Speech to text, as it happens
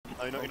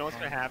You know what's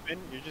gonna happen?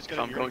 You're just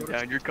gonna. I'm going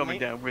down. You're coming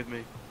down with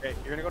me. Okay,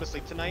 you're gonna go to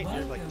sleep tonight. And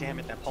you're like, damn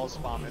it, that pulse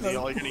bomb. And then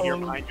all you're gonna hear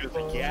behind you is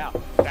like, yeah,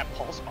 that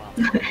pulse bomb.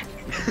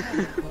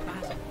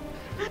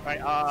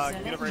 Right.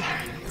 University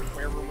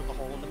square room with the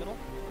hole in the middle.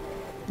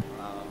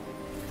 Do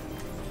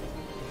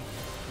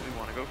we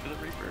want to go for the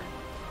Reaper?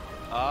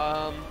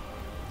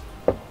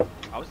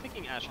 I was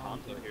thinking Ash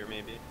Hanzo here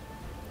maybe.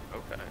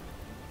 Okay.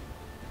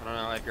 I don't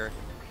know, Edgar.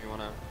 If you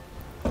wanna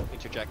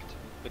interject.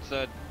 It's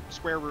a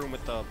square room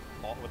with the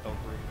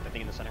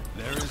thing in the center.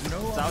 There is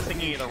no. So I was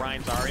thinking either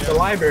Ryan Zarya. The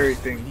library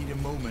thing. We need a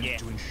moment Yeah.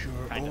 to ensure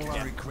Kind of, all our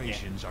yeah.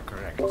 equations are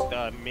correct.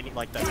 The mini,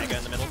 like the mega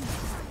in the middle.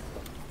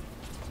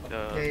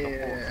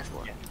 Yeah.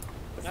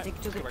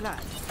 Stick to the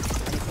plan.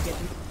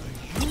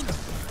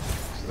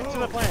 Stick to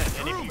the plan,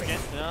 and if you get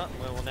no,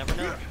 we'll never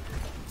know.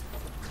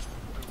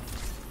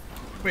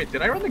 Wait,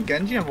 did I run the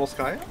Genji on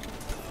Volskaya?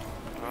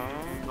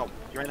 No,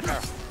 you're in the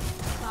car.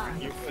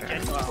 You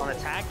again on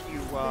attack.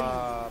 You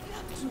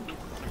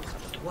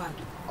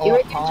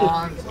Oh,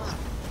 Hanzo.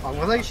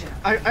 Was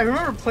I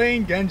remember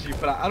playing Genji,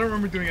 but I don't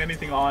remember doing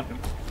anything on him.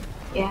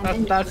 Yeah.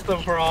 That's the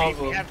we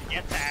problem. have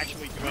yet to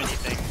actually do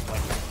anything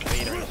like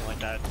late or anything like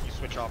that. You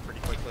switch off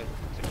pretty quickly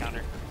to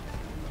counter.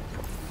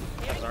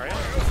 Sorry.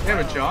 You have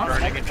a jump? How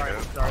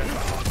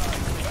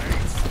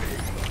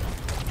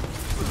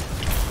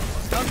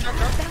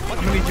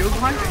many heals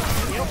behind you?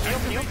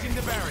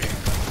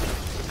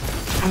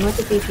 I'm with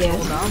the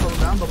DPS.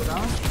 Bubble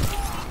down.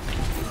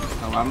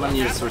 Oh, I'm gonna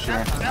need a switcher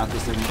after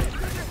signal.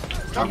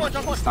 Jump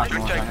on. Stop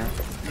him down here.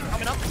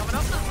 Coming up.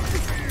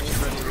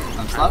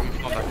 I'm slow.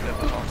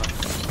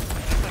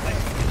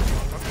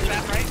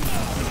 Back right.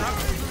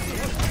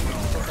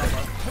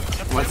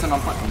 What's an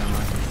on point? Never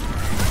mind.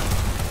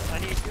 I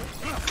need you.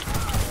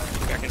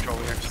 Got control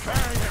here.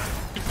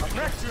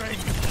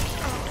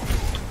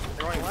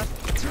 They're going left.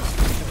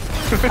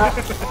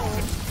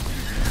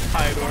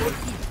 Hi, Edward.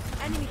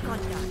 Enemy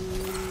contact.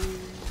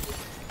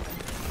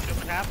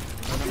 Just half.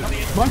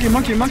 Monkey.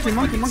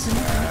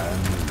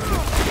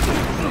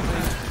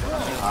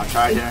 I'll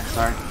try here,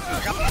 sorry. I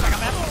got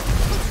back.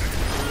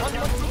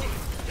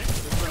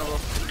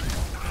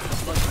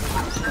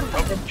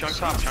 Oh, chunk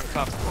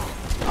top.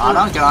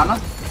 Ana, get Ana.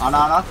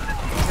 Ana.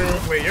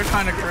 Wait, you're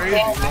kind of crazy.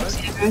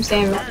 I'm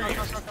staying.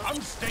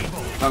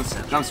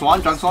 Jumps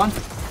one.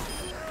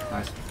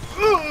 Nice.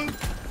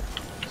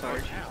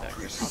 Sorry.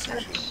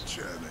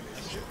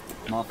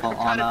 My fault,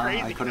 Ana.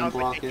 I couldn't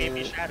block it.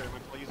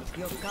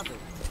 You're covered.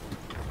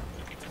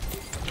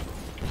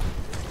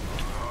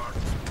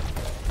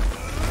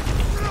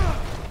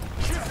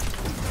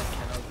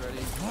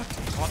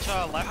 Watch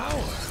left.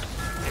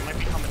 They might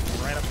be coming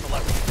right up to the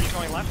left. He's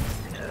going left.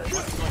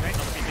 One's going right.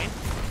 Another peek main.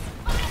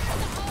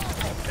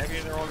 Maybe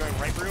they're all going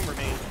right room or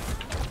main.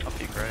 I'll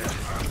peek right.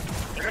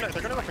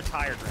 They're gonna like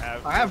retire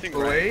grab. I have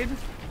Blade.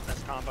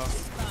 That's combo.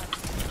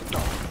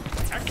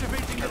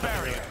 Activating the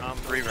barrier.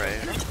 3 right.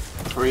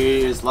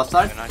 3 is left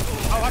side.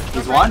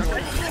 He's one.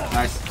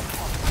 Nice.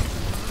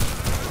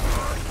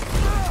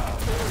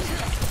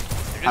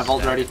 Have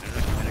ult ready.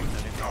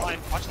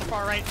 Watch the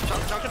far right.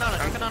 Junkin on it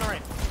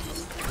right.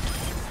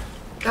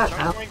 God,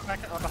 ow. Going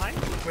back behind.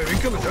 Wait, we can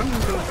kill the jump.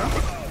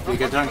 Okay,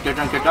 get done.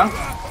 Chunk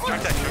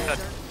dead.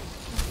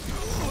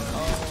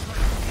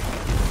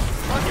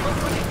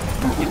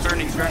 He's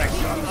burning.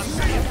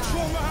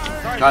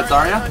 Got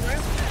Zarya.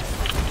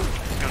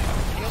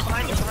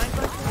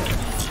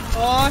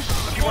 Oh,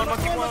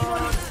 Monkey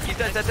one. He's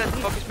dead.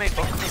 Focus mate.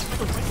 Sorry.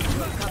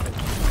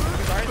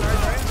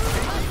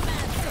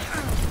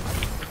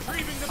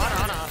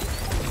 Ana.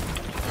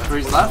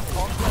 3's left.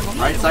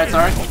 Right side,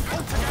 sorry.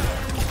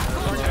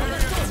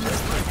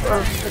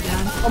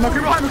 Oh, Monkey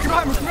behind.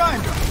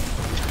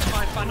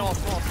 Fine, no.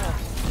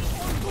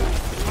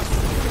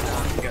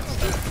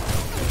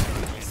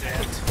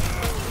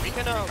 We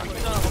can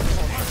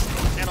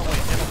handle it.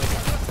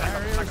 Back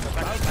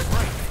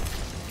right.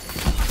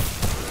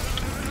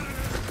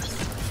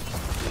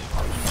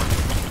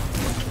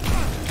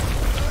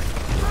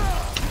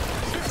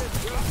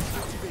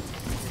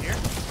 Here?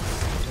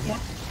 Yeah.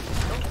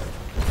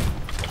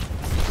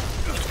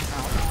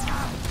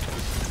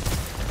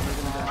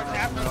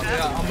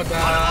 Yeah, I'm gonna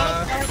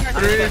die.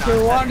 3,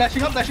 2, 1.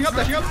 Dashing up.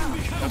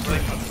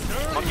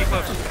 Monkey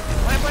close.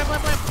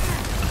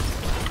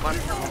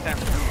 Plant.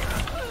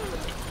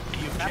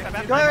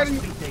 Go ahead.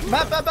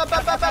 Bat.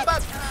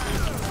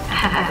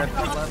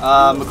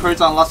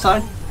 McCree's on left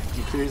side.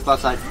 McCree's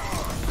left side.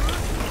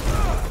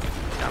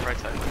 Down right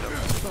side window.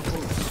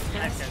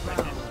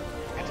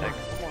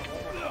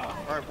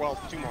 Alright, well,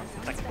 2 more,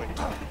 technically.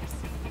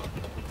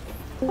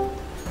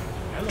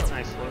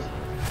 Nice.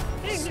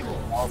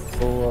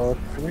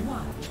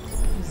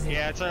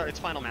 Yeah, it's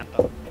final map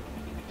though.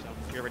 So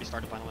we already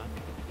started final map.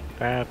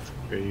 That's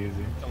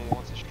crazy. Someone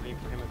wants to stream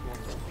for him if he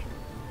wants to.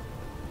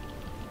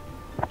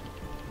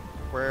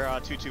 We're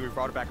 2-2. We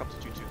brought it back up to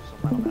 2-2. So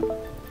final map.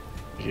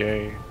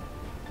 Yay.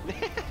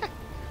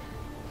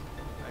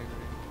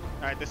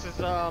 Alright, this is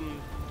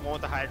one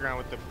with the high ground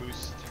with the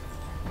boost.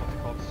 What's it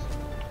called?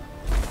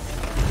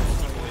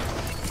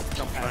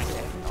 Jump back.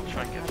 I'll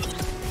try and get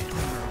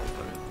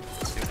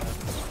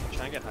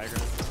to get high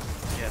ground.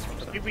 Yeah, that's what I'm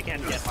See saying. if we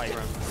can get high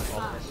ground. All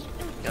of us.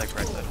 Yeah, like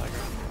right side high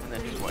ground. And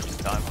then just watch it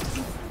dive on it.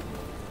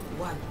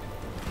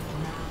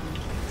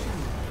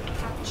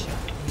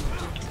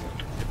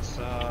 It's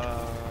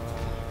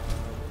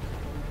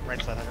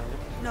right side high ground.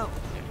 No.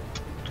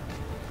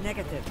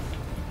 Negative.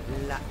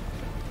 La.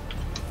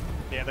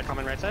 Yeah, they're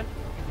coming right side.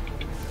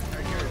 I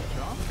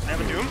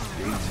have a Doom.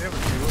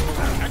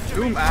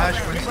 Doom, Ash,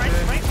 Winston,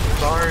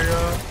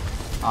 Zarya.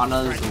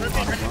 Ana's the Rotate,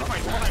 one. rotate point. Oh my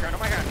god, oh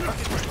my god.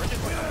 Rotate point,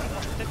 rotate point.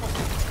 Rotate point.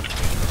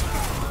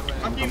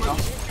 Monkey,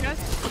 monkey, you guys?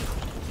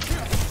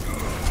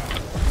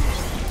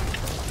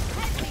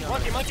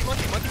 Monkey, monkey,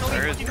 monkey, monkey,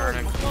 There is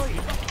burning.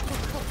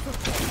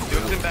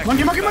 Doom's in back.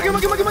 Monkey, monkey, monkey,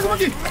 monkey, monkey, monkey,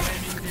 monkey.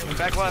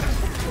 Back left.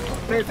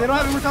 They don't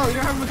have immortality, they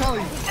don't have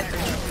immortality.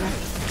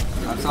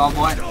 That's all,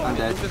 boy. I'm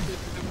dead.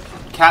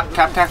 Cap,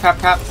 cap, cap, cap,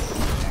 cap.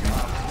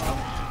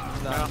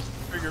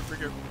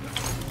 Figure.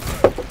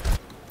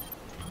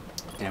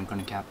 Damn,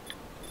 couldn't cap.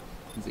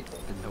 He's like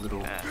a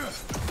little. Yeah.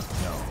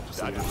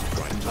 Just like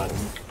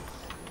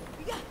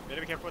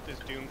Better be careful with this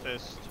Doom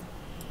Fist.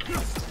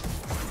 He's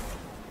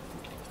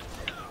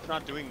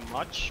not doing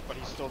much, but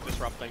he's still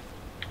disrupting.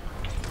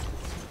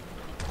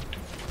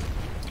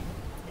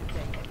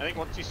 I think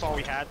once he saw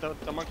we had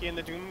the monkey and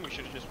the Doom, we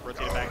should have just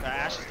rotated back.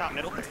 Ash is top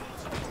middle.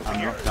 I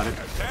don't know. Got it.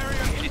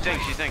 She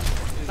thinks.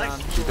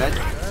 Nice. She's dead.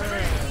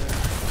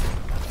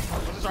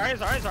 Sorry, no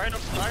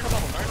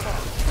bubble.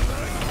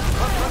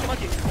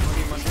 Monkey.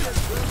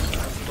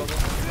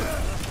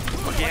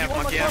 Monkey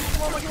half.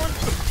 Monkey one.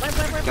 Lamp.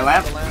 Kill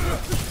lamp.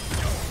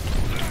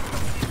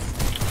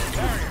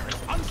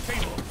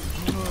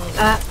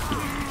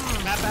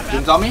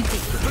 Doom's on me.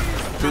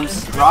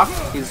 Doom's rock.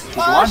 He's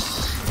one.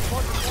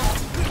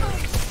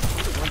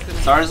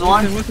 Zarya's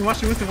one. Winston,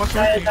 watch Winston.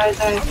 Sorry.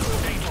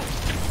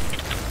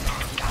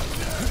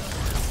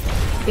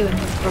 Doing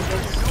his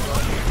purpose.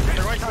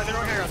 They're going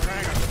higher.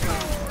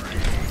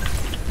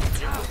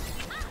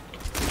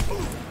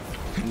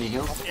 Any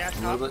heals? Yeah, A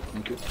little bit.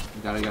 Thank you.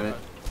 Got it.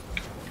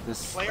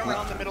 This. Play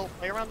around the middle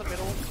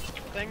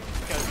thing,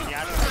 because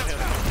yeah,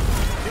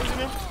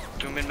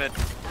 Doom in mid.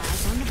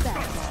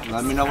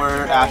 Let me know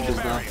where Ash is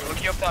though.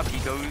 Looking up top.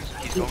 He's going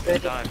for the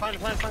dive. Fine.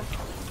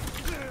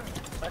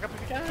 Back up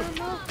if you can.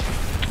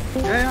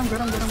 Yeah, I'm good.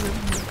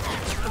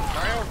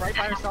 Dario right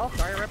by yourself.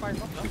 No.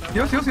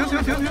 Heals.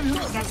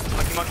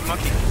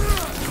 Monkey.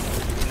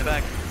 In the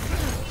back.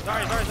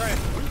 Sorry.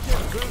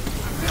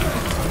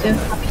 Doing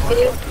copy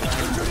video.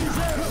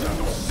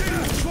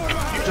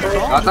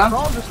 Got them.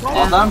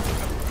 All them.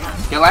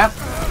 Kill lamp.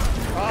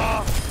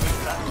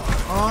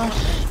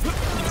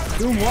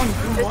 Doom one.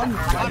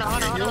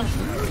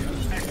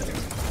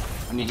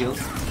 I need heals.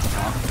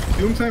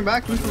 Doom coming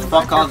back.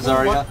 Fuck off,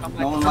 Zarya.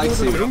 No one likes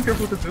you. Doom,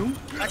 careful with the Doom.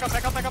 Back up.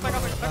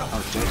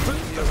 Oh shit.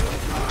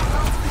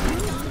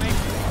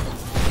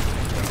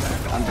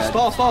 I'm dead.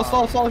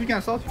 Stall if you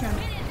can.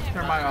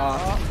 Never mind.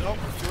 Nope.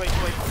 Too late.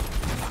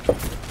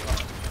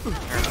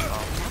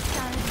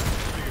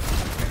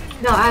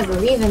 No, I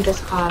believe in this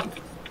card.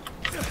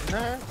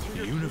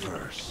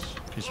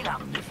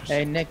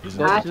 Hey Nick, go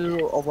What?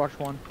 to Overwatch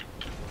 1.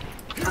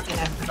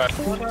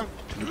 Okay.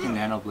 You can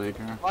nano blade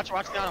her. Watch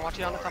down on the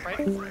top right.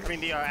 I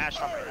mean the Ash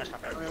top right.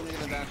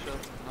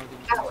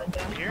 That one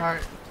down. Here.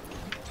 Alright.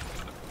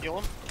 Heal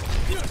him.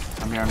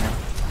 I'm here.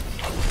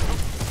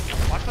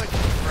 Watch like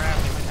grab.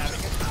 They might have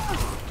it.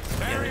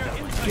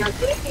 Not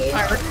good here.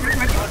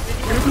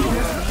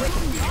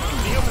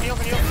 Heal.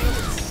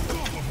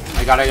 I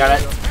got it.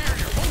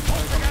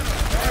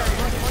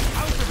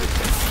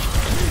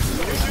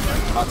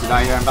 About to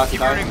die here. I'm about to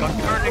die.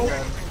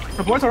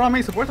 Supports are on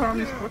me.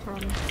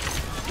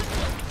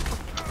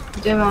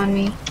 Doom on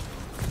me.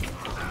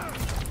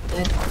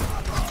 Good.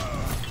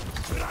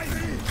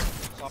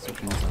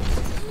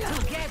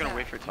 Just gonna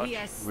wait for touch.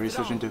 Where are you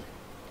switching to?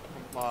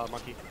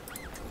 Monkey.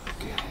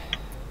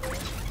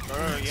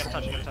 No, you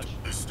gotta touch.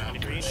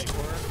 93,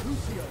 94.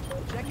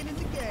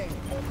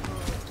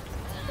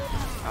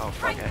 Oh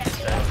fuck it.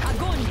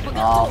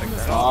 Oh,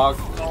 fuck.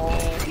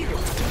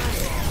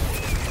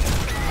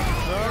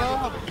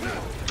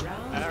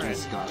 Alright.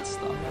 Just got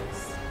stuck.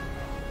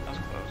 That was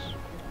close.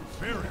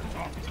 Who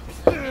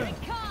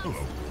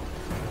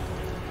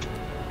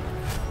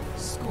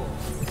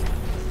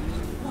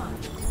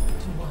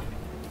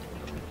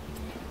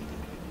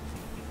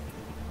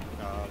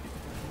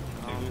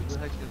the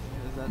heck is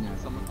that? Yeah.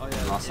 Someone? Oh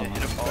yeah. Lost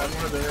someone.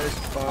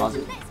 Pause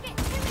it.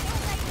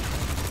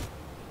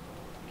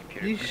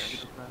 Computer.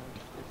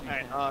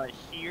 Alright,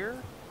 here,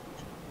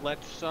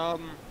 let's try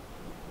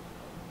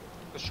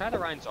the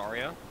Ryan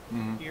Zarya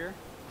here,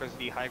 because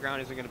the high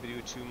ground isn't going to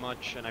do too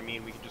much, and I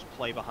mean, we can just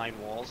play behind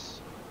walls.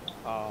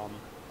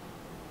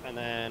 And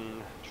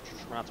then,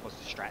 we're not supposed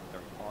to strat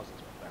during pauses,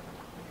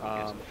 but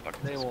whatever.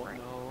 They won't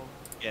know.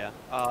 Yeah,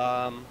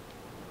 I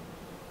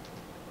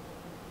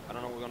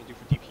don't know what we're going to do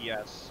for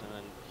DPS, and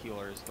then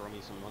healers, throw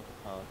me some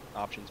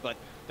options, but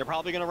they're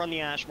probably going to run the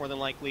Ashe more than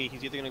likely.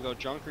 He's either going to go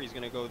Junk or he's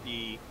going to go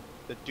the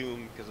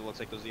Doom, because it looks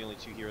like those are the only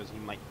two heroes he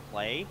might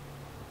play.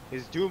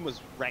 His Doom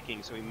was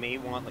wrecking, so he may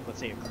want, like, let's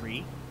say a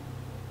Kree.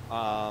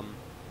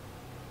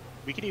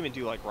 We could even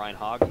do like Ryan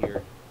Hog here,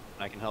 and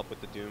I can help with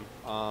the Doom.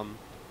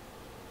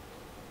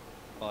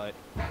 But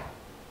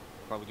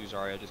probably do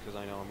Zarya just because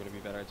I know I'm gonna be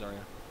better at Zarya.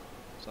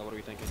 So what are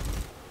we thinking?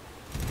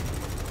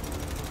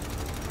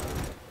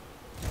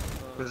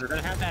 Because they're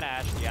gonna have that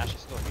Ashe. The Ashe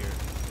is still here,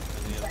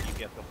 and then you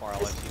get the far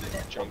left. You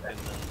just jump in.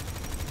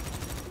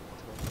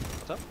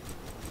 What's up?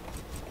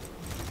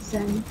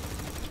 Zen. You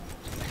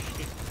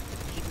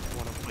just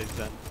want to play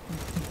Zen.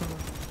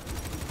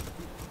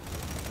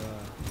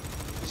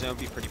 Zen would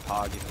be pretty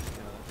pog if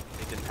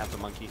they didn't have the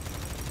monkey.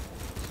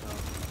 So.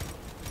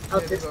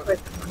 I'll discord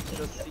the monkey.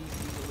 Just CC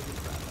the living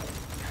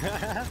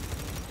crap.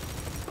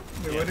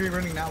 Wait, what are we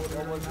running now? What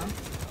are we running now?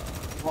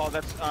 Well,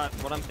 that's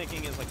what I'm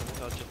thinking is like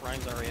just Ryan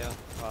Zarya.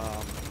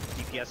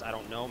 DPS, I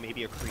don't know.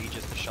 Maybe a Kree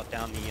just to shut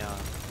down the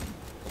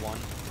one.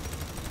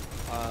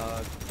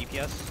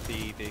 DPS,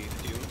 the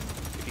Doom,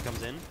 if he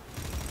comes in.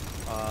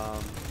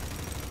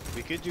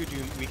 We could do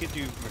Doom. We could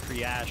do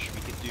McCree Ashe.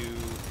 We could do.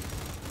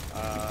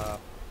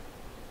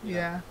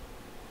 Yeah.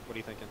 What are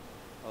you thinking?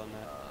 Other than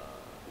that.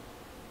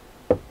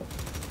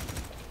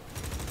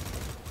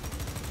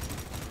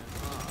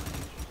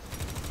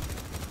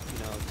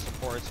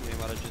 Supports, we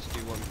might just do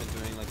what we've been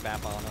doing, like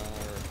Bap Ana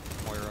or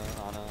Moira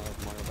Ana, or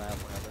Moira Bap,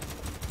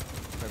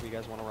 whatever you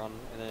guys want to run,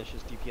 and then it's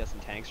just DPS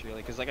and tanks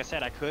really. Because like I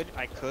said, I could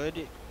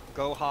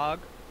go Hog,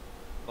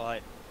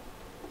 but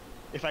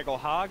if I go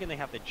Hog and they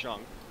have the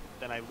junk,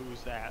 then I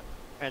lose that.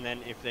 And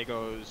then if they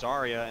go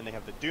Zarya and they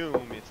have the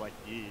Doom, it's like,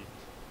 I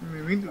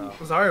mean, we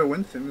Zarya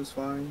Winston is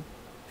fine.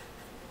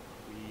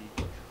 We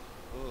could.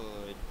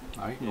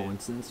 I can go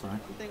Winston, it's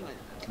fine.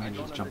 I can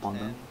just jump on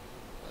them.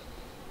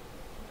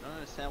 I don't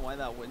understand why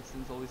that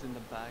Winston's always in the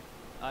back.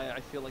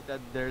 I feel like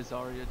that their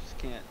Zarya just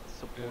can't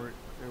support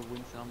their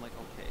Winston. I'm like,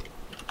 okay.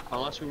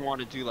 Unless we want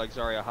to do like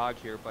Zarya Hog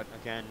here, but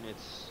again,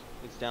 it's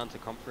down to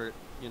comfort.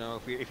 You know,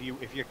 if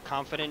you're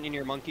confident in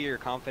your monkey or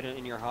confident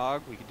in your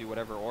Hog, we could do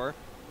whatever. Or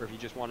if you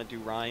just want to do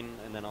Rhine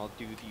and then I'll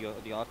do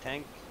the off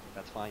tank,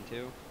 that's fine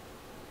too.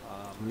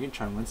 We can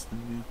try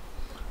Winston, yeah.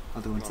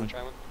 I'll do Winston. You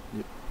wanna try one?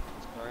 Yep.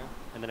 Zarya.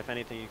 And then if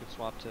anything, you could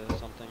swap to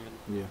something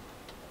and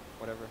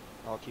whatever.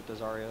 I'll keep the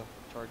Zarya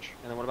charge.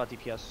 And then what about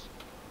DPS?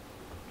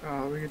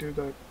 We could do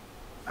the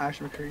Ashe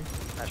McCree.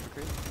 Ashe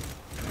McCree?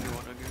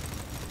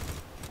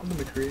 I'm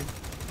the McCree.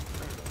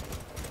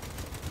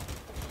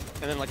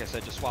 And then, like I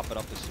said, just swap it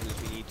up as soon as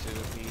we need to.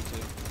 If we need to.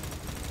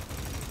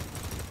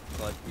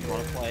 But you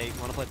want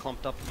to play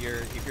clumped up here.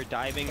 If you're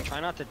diving, try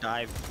not to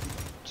dive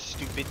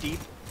stupid deep.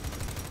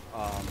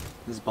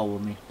 Just bubble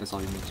me. That's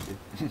all you need to do.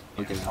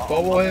 Okay.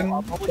 Bubble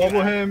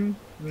him.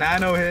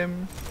 Nano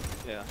him.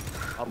 Yeah.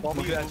 I'll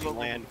bubble you as you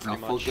land.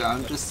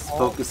 I'm just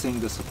focusing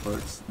the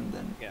supports and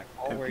then. Yeah.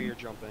 All where you're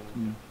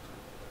jumping.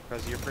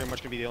 Because you're pretty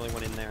much gonna be the only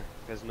one in there.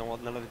 Because none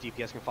of the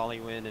DPS can follow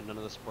you in, and none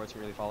of the supports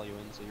can really follow you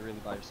in. So you're really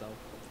by yourself.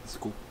 That's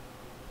cool.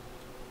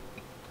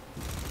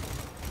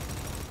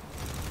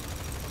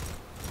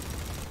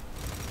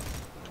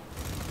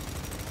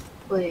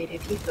 Wait,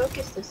 if you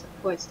focus the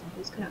supports, then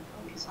who's gonna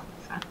focus on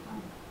the front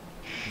line?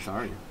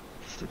 Zarya.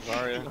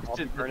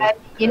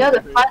 You know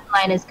the front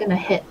line is gonna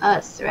hit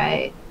us,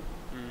 right?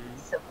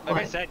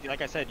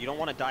 Like I said, you don't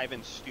want to dive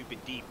in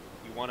stupid deep.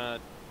 You want to,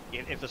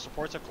 if the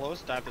supports are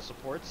close, dive the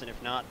supports, and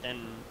if not,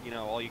 then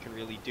all you can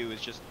really do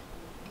is just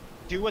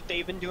do what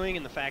they've been doing.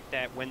 In the fact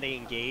that when they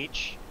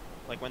engage,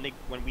 like when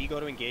we go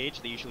to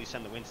engage, they usually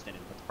send the Winston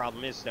in. But the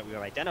problem is that we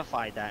have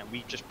identified that, and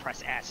we just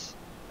press S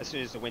as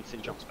soon as the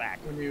Winston jumps back.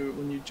 When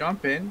you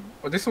jump in,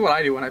 well, this is what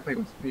I do when I play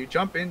Winston. When you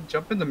jump in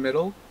the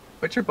middle,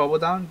 put your bubble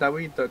down. That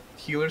way the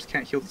healers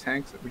can't heal the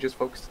tanks. We just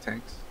focus the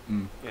tanks.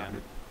 Yeah.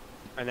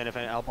 And then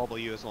I'll bubble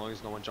you as long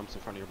as no one jumps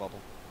in front of your bubble.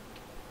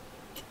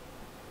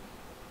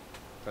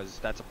 Because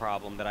that's a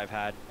problem that I've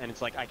had. And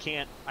it's like, I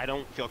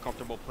don't feel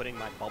comfortable putting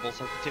my bubble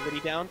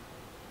sensitivity down.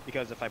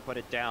 Because if I put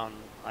it down,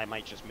 I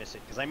might just miss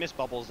it. Because I miss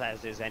bubbles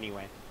as is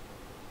anyway.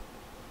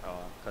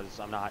 Because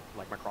I'm not,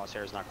 like my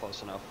crosshair is not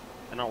close enough.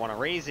 And I don't want to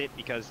raise it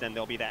because then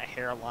there'll be that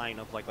hairline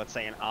of like, let's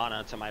say an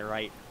Ana to my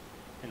right.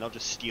 And they'll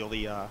just steal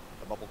the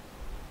bubble.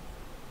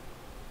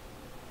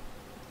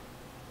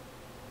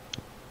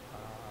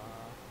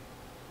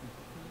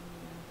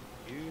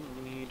 You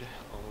need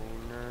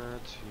owner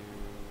to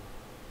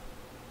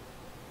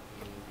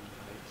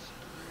invite.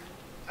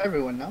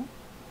 Everyone now?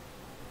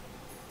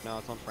 No,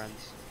 it's on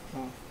friends.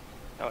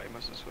 Oh, he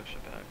must have switched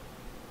it back.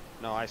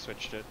 No, I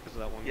switched it because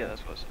of that one. Yeah,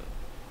 that's what's it.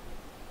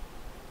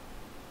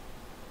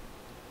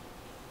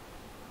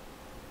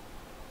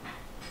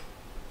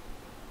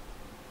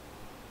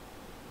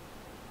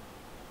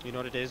 You know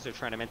what it is? They're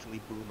trying to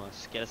mentally boom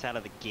us, get us out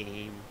of the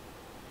game.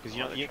 Because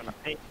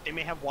they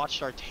may have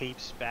watched our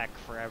tapes back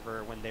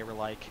forever when they were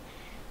like,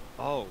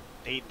 oh,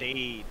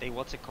 they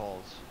what's it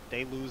called?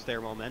 They lose their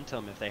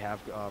momentum if they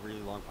have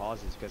really long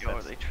pauses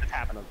because that's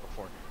happened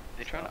before.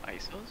 They trying to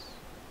ice us?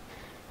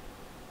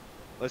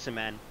 Listen,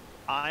 man,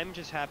 I'm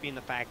just happy in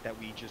the fact that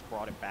we just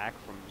brought it back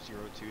from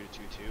 0-2 to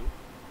 2-2.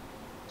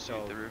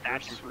 So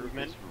that's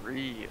improvement.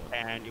 Real.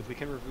 And if we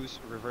can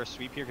reverse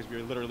sweep here, because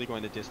we're literally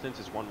going the distance,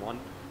 it's 1-1.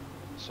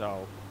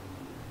 So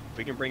If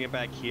we can bring it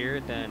back here,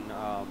 then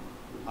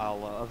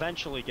I'll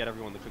eventually get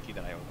everyone the cookie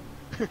that I owe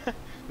them.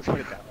 Let's put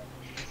it that way.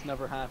 It's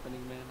never happening,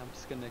 man. I'm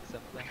just gonna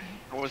accept that.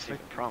 I wasn't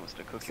even promised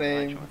a cookie Same.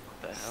 when I joined.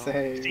 What the hell?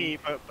 Same. See,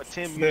 but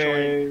Tim,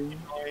 Same. you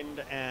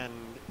joined, and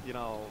you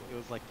know it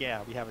was like,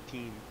 yeah, we have a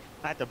team.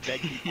 I had to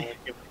beg people to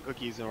give me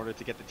cookies in order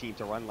to get the team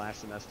to run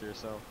last semester.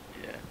 So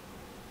Yeah.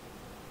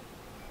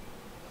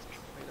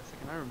 Wait a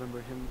second, I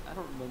remember him. I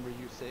don't remember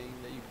you saying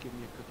that you'd give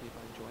me a cookie if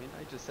I joined.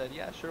 I just said,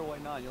 yeah, sure, why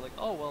not? You're like,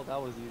 oh well,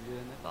 that was easier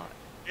than I thought.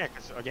 yeah,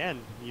 because again,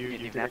 you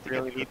didn't even didn't have to get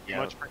really the need cookie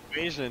much out.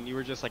 persuasion. You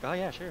were just like, oh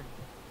yeah, sure.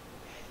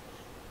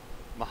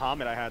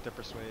 Muhammad, I had to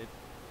persuade.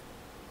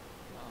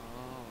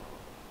 Oh,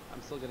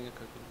 I'm still getting a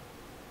cookie.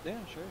 Yeah,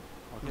 sure.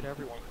 I'll get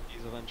everyone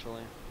cookies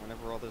eventually.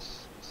 Whenever all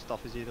this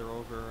stuff is either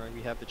over or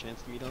we have the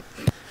chance to meet up.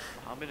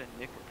 Muhammad and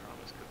Nick were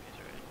promised cookies,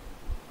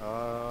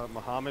 right?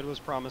 Muhammad was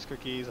promised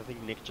cookies. I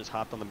think Nick just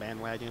hopped on the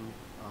bandwagon.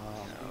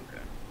 Oh,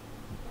 okay.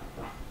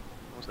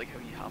 Almost like how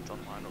he hopped on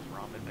Lionel's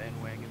ramen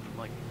bandwagon from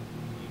like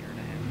a year and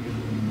a half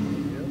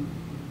ago.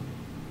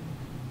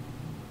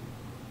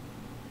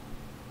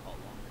 How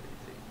long did it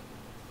take?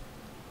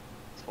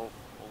 This whole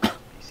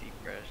PC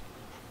crashed.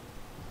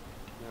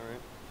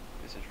 Alright.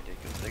 This is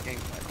ridiculous. They're getting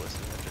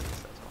blacklisted after this,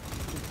 that's all.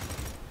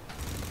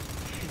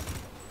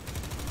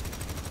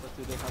 But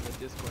do they have a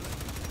Discord?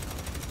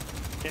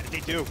 Yeah, they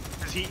do.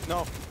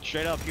 Cause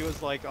straight up, he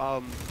was like,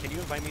 can you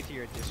invite me to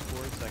your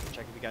Discord so I can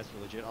check if you guys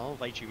are legit? I'll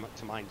invite you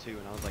to mine too.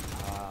 And I was like,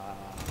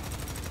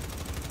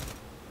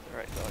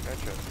 Alright, dog, I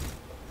trust you.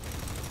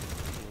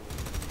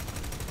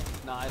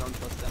 Nah, I don't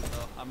trust them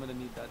though. I'm gonna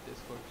need that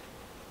Discord.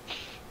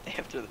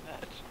 After the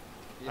match.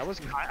 I was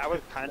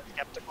kind of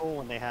skeptical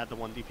when they had the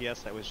one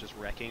DPS that was just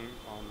wrecking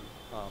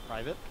on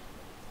private,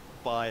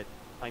 but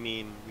I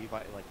mean we've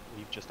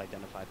just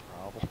identified the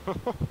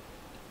problem.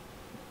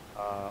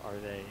 Are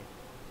they?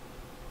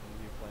 Can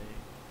you play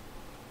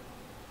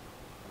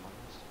Among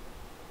Us?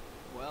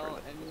 Well,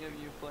 any of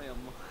you play a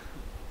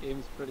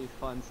game's pretty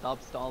fun.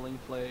 Stop stalling,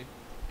 play.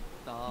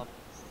 Stop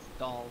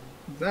stalling.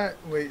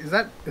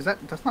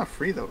 That's not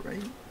free though,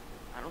 right?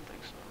 I don't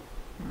think so.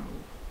 No.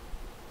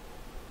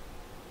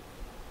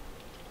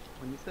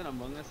 When you said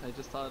Among Us, I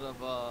just thought of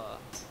I thought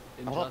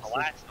Injustice. the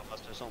Last of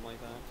Us or something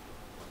like that.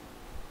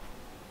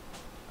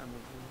 I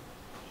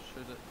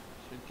remember.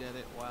 Should get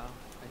it. Wow,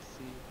 I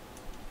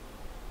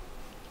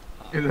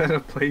see. Is that a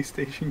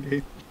PlayStation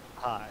game?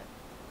 Hi.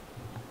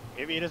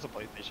 Maybe it is a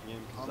PlayStation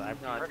game because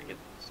I've No, I never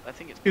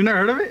think it's You've never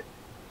heard of it?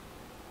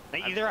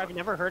 either I've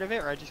never heard of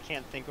it or I just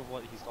can't think of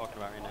what he's talking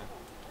about right now.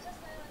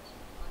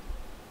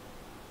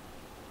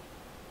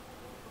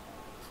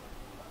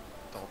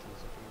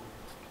 Dalton's looking.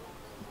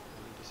 I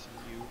need to see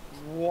you.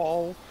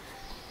 Whoa.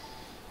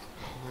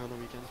 On the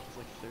weekend, he's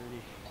like 30.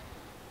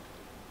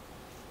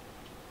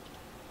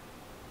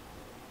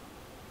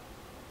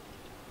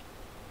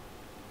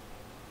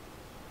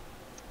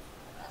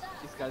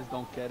 These guys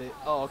don't get it.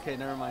 Oh, okay,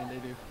 never mind. They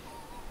do.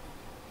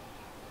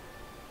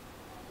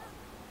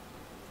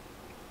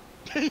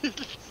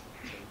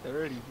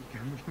 30.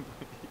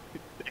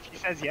 If he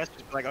says yes,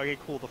 just be like, okay,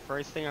 cool. The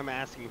first thing I'm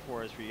asking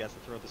for is for you guys to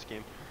throw this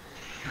game.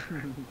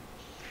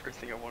 First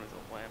thing I want is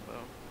a Lambo.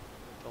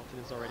 Dalton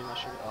is already my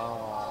sugar.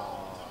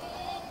 Oh.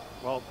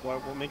 Well,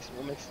 what makes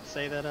it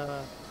say that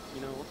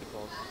you know what's it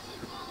called?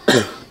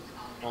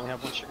 I only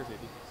have one sugar baby.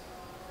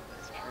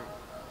 That's true.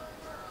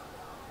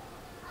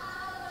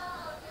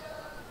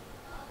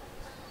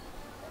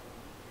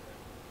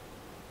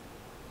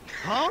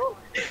 Huh?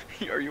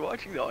 Are you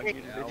watching the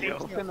Onion I'm video?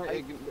 just gonna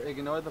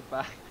ignore the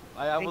fact.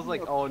 I was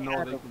like, oh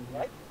no, they can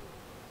hear.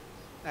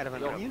 Out of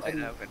an Yo, onion? I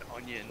have an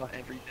onion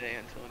every day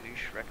until a new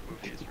Shrek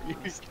movie is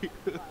released.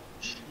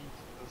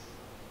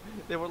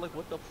 They were like,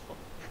 what the fuck?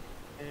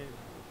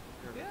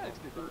 Yeah,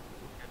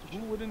 who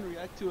wouldn't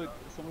react to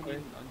someone eating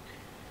an onion?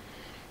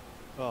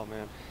 Oh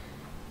man.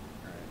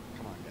 Alright,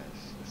 come on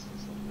guys. This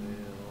is a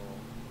little...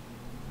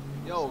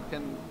 Yo,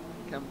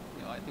 you know,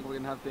 I think we're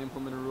gonna have to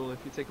implement a rule. If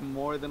you take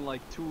more than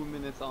like 2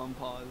 minutes on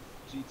pause,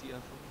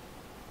 GTF.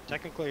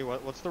 Technically,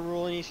 what's the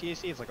rule in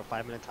ECAC? It's like a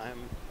 5-minute time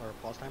or a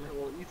pause timer?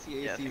 Well,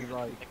 Yeah, I ECAC think is it's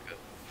like, a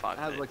 5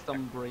 has minute like some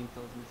timer. brain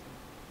cells missing.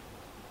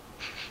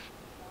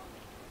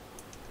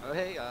 Oh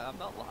hey, I'm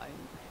not lying.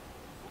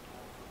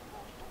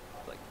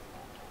 It's like,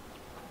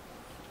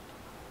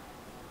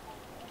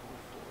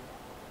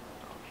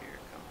 Oh, here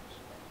it comes.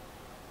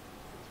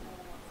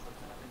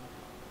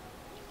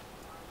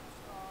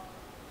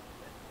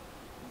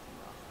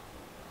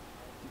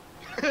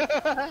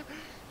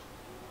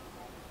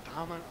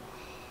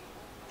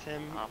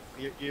 Tim,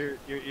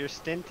 your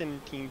stint in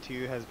Team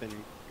 2 has been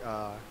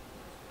a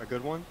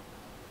good one.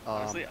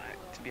 Honestly,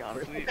 to be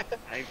honest with you,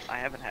 I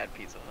haven't had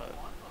Pizza Hut.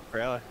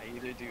 Really? I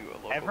either do a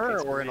local Ever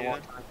or in a pizzeria,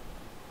 long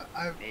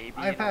time? maybe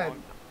I've in a had long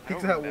time. I don't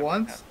Pizza Hut remember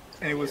once, having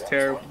and it was Pizza Hut.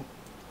 terrible.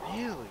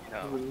 Really? No,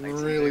 It it's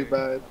was really either-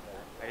 bad.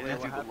 I either Wait,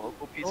 what do the happened?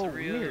 local Oh,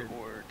 pizzeria weird.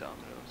 or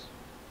Domino's.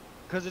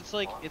 Because it's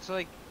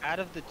like out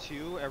of the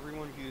two,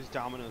 everyone views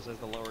Domino's as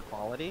the lower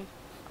quality,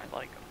 I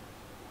like them.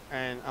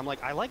 and I'm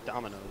like, I like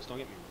Domino's. Don't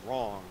get me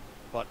wrong,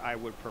 but I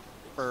would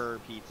prefer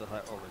Pizza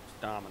Hut over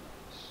Domino's.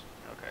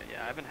 Okay,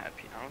 yeah, I haven't had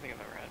pizza. I don't think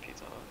I've ever had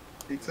Pizza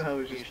Hut. Pizza Hut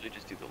was We just. usually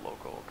just do the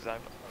local, because I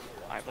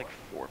have like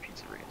 4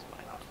 pizzerias in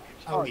my house.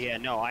 Oh yeah,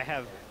 no, I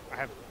have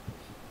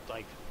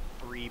like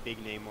 3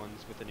 big name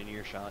ones within an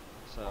earshot.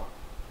 So.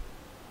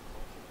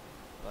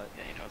 But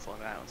Yeah, you know, it's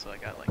Long Island, so I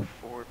got like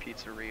 4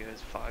 pizzerias,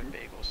 5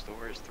 bagel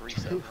stores, 3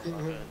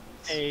 7-Elevens.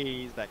 hey,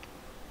 he's back.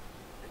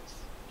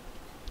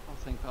 Oh,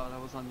 thank God, I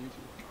was on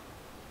YouTube.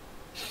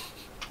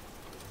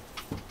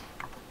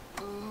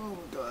 Oh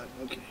god.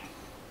 Okay.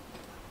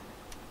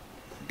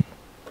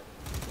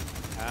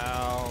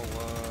 How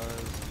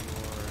was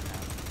your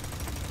nap?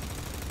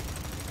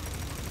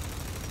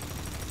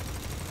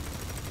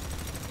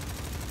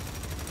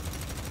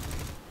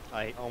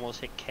 I almost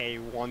hit K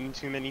one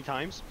too many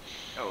times.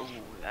 Oh,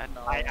 that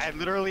I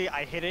literally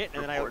hit it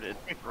and Reported.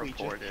 then I quickly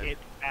just Reported. hit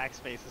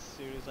backspace as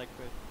soon as I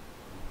could.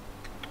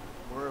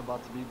 We're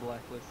about to be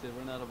blacklisted.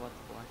 We're not about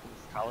to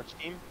blacklist. College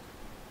team?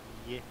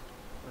 Yeah.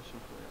 Question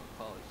for real.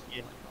 College.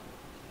 Yeah.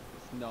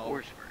 Like, Of no.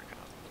 course we're a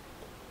cop.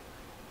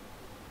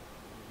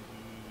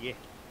 Yeah.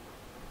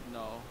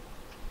 No.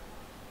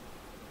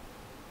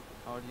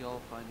 How do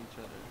y'all find each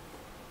other?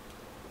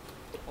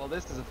 Well,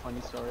 this is a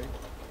funny story.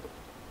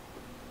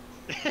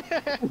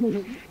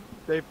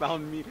 They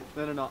found me.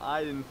 No.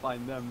 I didn't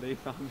find them. They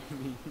found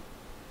me.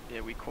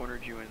 Yeah, we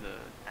cornered you in the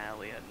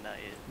alley at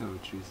night. Oh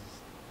Jesus.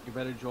 You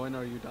better join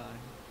or you die.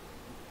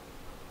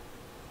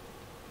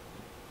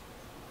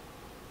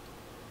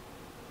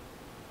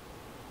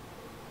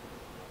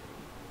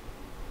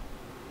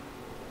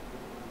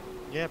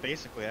 Yeah,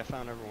 basically, I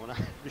found everyone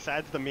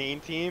besides the main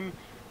team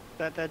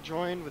that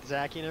joined with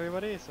Zachy and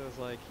everybody. So it's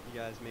like, you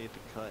guys made the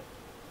cut.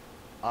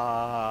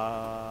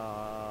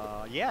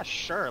 Yeah,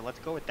 sure, let's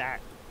go with that.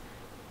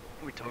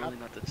 We're totally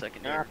not the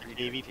second Not year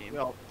the JV team.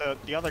 Well,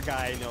 the other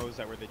guy knows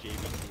that we're the JV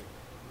team.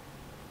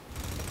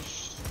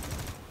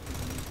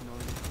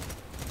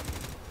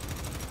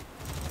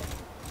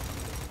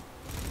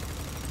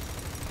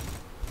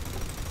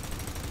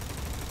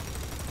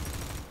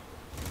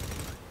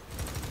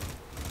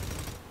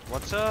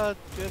 What's the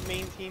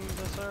main team,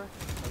 sir?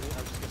 I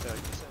was just gonna say,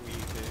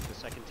 the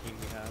second team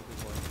we have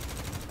is like.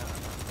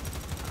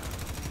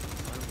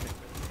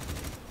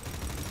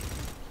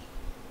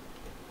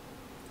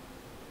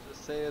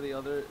 Just say the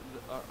other,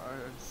 our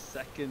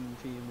second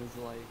team is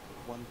like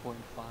 1.5.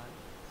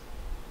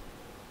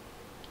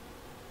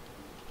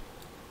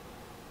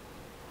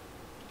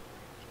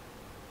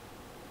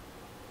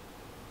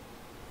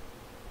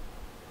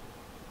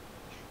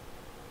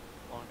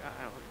 Long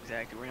Island,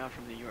 exactly. We're not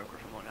from New York, we're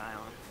from Long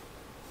Island.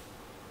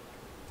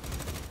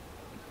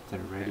 They're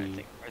Okay, I ready.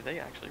 think, are they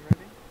actually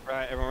ready?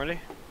 Right, everyone ready?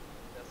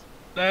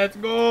 Let's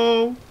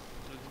go. Let's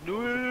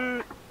do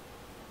it!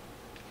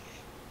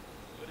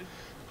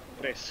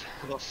 3,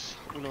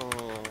 2, 1.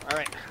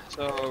 Alright,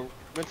 so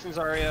Winston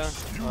Zarya,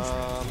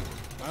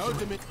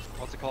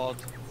 what's it called?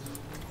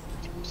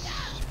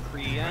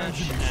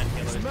 Kriyash and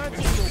Hillary.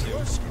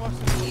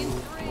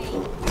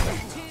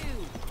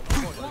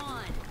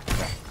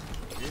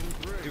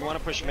 Do you want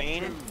to push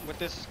main with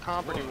this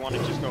comp, or do you want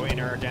to just go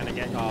inner again and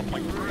get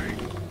point 3?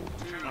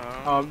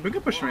 We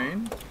can push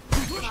main.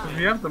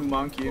 We have the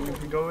monkey and we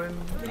can go in.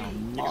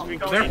 Because we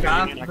go They're in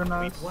faster and than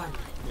I us.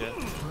 Yeah.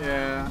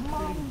 Yeah.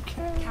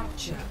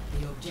 Capture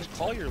the Just objective.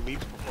 call your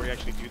leaps before you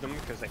actually do them,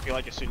 because I feel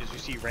like as soon as you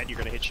see red, you're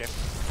gonna hit shift.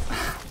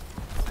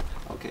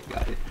 Okay,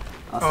 got it.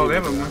 I'll Oh, see they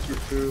have a what monkey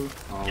too.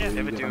 Oh, Yeah, we they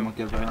have a got doom.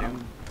 monkey They have a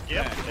around.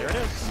 Yep, there it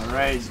is.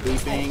 Alright,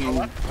 sleeping and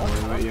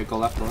right, yeah, go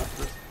left.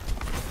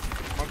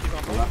 Monkey's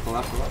on Go board.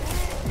 left.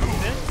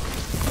 Monkey's in.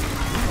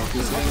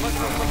 Monkey's in.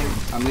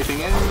 I'm leaping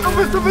in.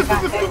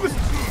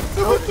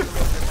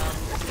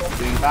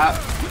 Getting tap.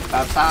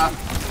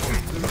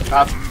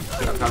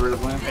 Got rid of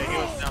Lin. Okay, he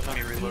was down, let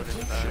me reload his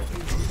back.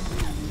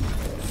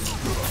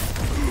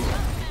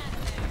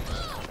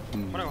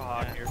 I'm gonna go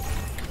hog here.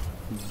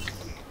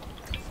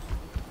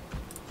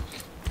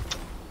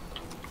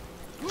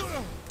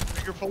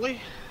 Trigger fully.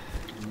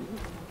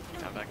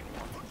 Not back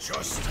anymore.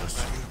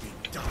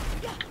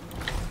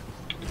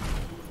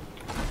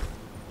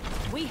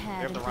 We You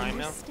have have the Ryan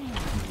now?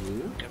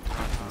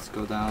 Let's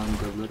go down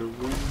the little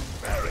room.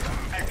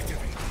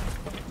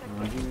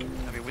 Right here.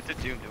 I mean, with the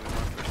Doom, do we want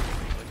to push the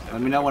like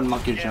Let me know when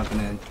monkey's jumping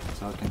in,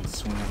 so I can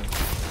swing at it.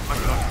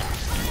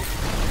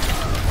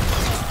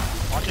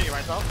 Watch it, you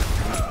myself.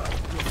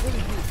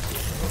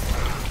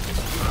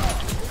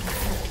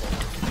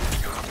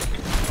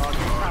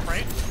 Top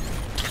right.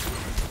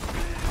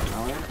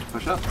 Alright,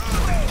 push up.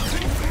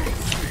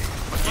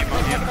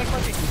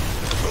 Monkey.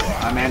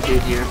 I'm anti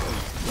here.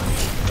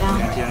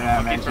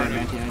 I'm anti.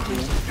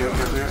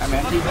 Clear. I'm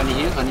anti. I need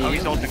heals. Oh,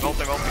 he's ulting.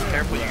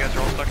 Careful, you guys are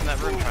all stuck in that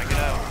room. Try and get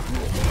out.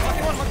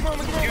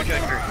 Huge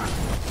anchor.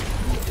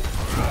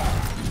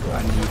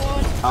 I need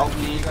help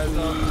me, please.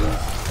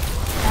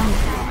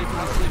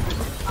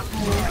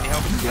 Any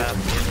help with that?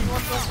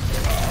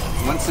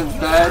 Winston's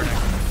dead.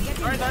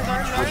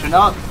 Pushing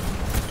up.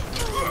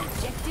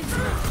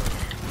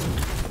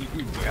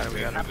 We got it.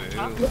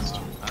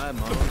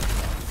 I'm on.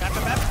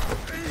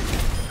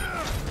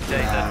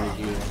 Yeah,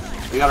 he's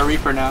dead. We got a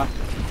Reaper now.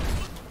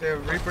 They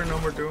have Reaper, no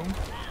more Doom.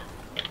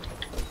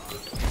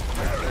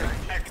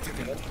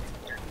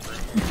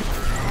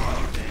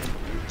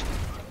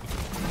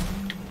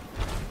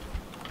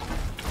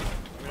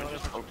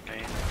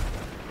 Okay.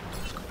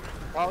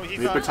 Oh, he's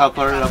Reaper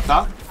teleported up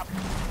top.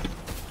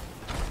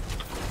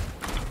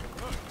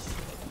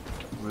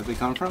 Where'd they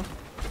come from?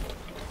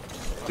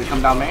 They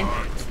come down main?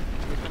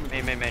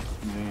 Main. Main.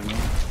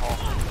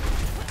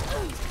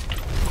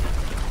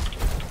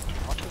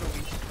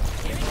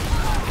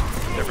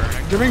 They're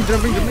burning.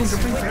 Jumping.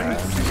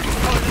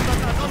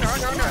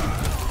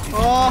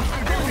 Oh!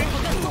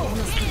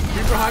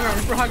 Reaper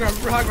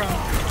high ground.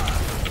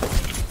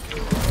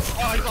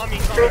 Oh, he's on me.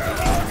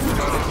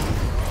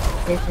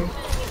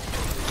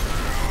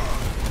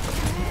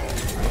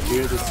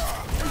 Here, this.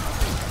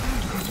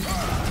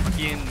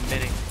 Ian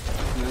midding.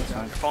 Yeah, that's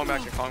fine.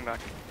 You're falling back.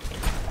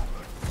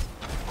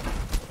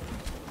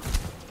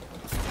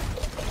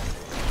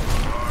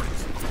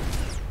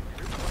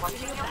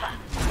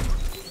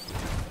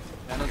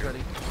 Nano's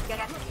ready.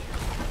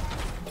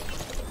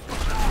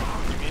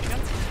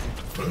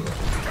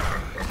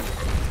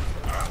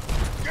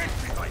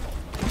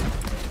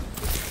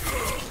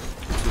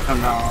 You come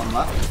down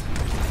left.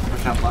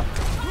 Push up left.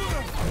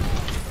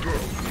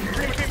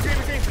 Green,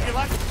 you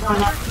left.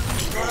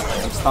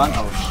 I'm stunned.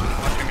 Oh shit.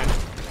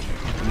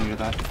 I needed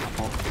that.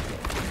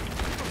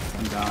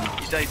 I'm down.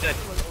 He's dead.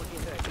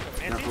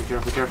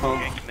 Careful.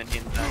 Okay,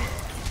 Minion dead.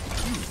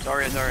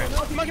 Sorry.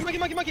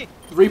 Monkey.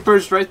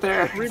 Reaper's right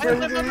there. Reaper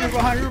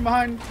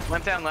behind.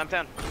 Lamp down.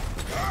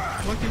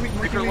 Monkey weak.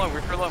 Reaper low.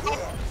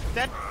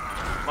 Dead.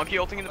 Monkey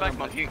ulting in the back.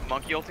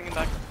 Monkey ulting in the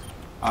back.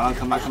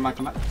 Come back.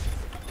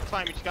 It's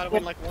fine, we just gotta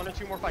win like 1 or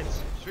 2 more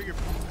fights. Shoot your...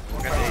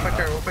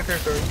 We'll fight there,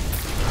 sorry.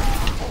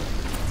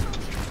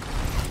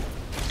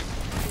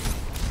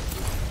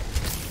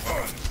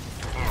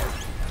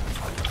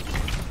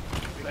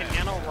 We can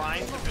nano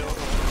Ryan to build.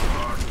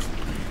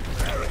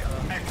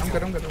 I'm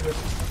good. I'm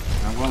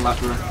going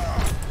left room.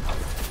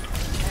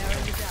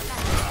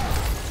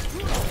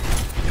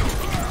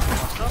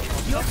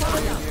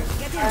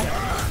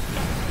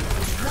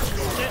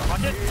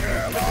 Watch it.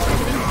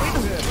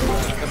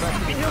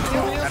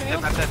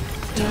 I'm dead.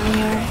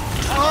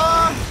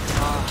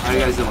 How you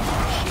guys doing?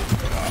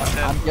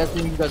 I'm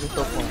guessing you guys are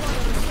still playing.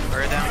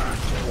 We're down.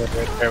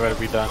 Everybody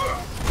be done.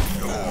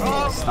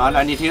 Stun.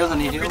 I need heals. Stop.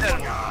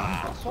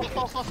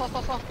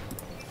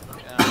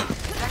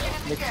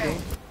 Next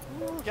game.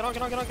 Get on.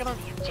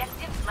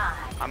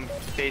 I'm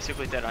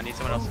basically dead. I need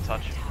someone else to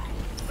touch.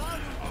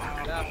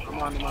 Yeah, come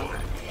on.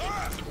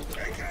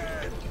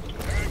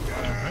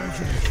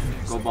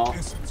 Go ball.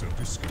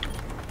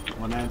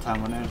 One at a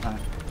time.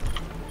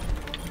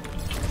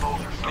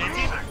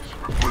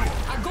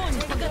 Огонь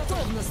по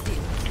готовности.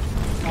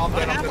 Oh, I'm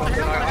dead. I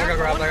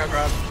got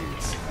grabbed.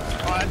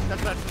 Oh,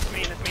 that's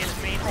me.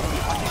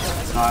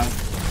 It's fine.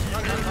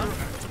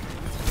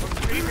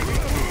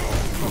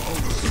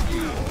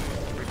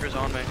 Reaper's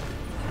on me.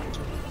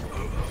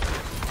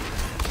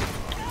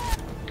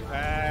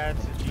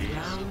 That's a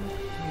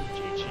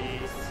GG.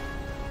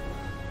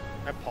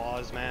 I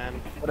pause,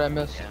 man. What I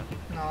miss?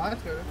 No,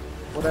 that's good.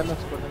 What I miss?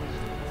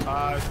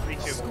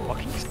 3-2.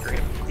 Fucking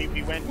scream.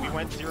 We went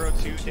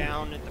 0-2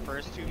 down at the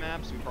first 2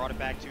 maps. We brought it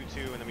back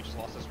 2-2, and then we just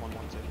lost this 1-1-2.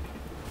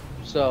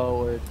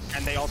 So it's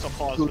And they also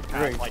paused 2-3. the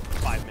past like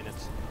 5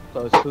 minutes.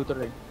 So it's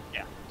 2-3.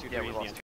 Yeah, 2-3 Yeah, we is the lost end.